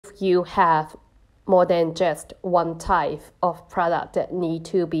if you have more than just one type of product that need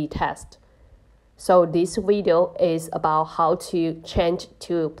to be tested. So this video is about how to change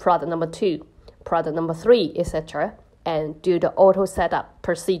to product number 2, product number 3, etc. and do the auto setup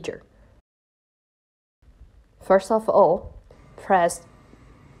procedure. First of all, press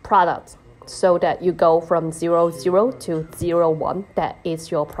product so that you go from 00 to 01, that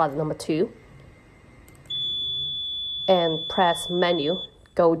is your product number 2. And press menu,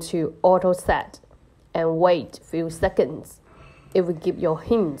 go to auto set and wait a few seconds. It will give you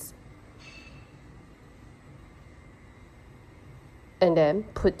hints. And then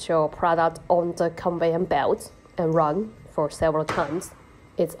put your product on the conveyor belt and run for several times.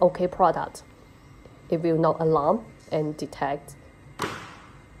 It's okay product. It will not alarm and detect.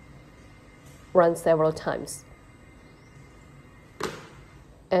 Run several times.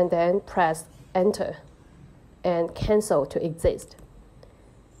 And then press enter and cancel to exist.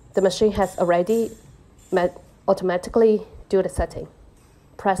 The machine has already automatically do the setting.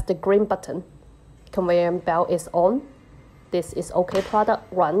 Press the green button. Conveyor belt is on. This is okay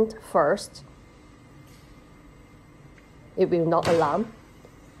product, run first. It will not alarm.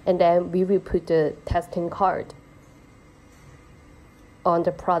 And then we will put the testing card on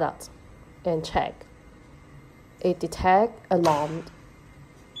the product and check. It detect alarm.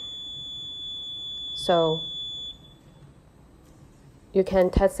 So you can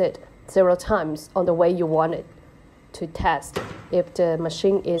test it 0 times on the way you want it to test if the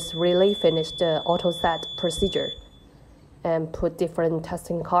machine is really finished the auto set procedure, and put different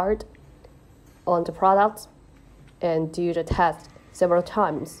testing card on the product and do the test several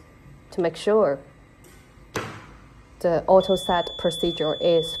times to make sure the auto set procedure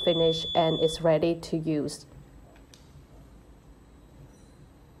is finished and is ready to use.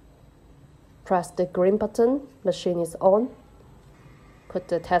 Press the green button, machine is on. Put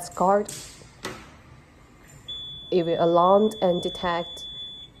the test card. It will alarm and detect.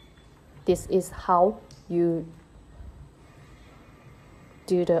 This is how you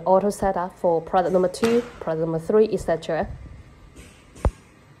do the auto setup for product number 2, product number 3, etc.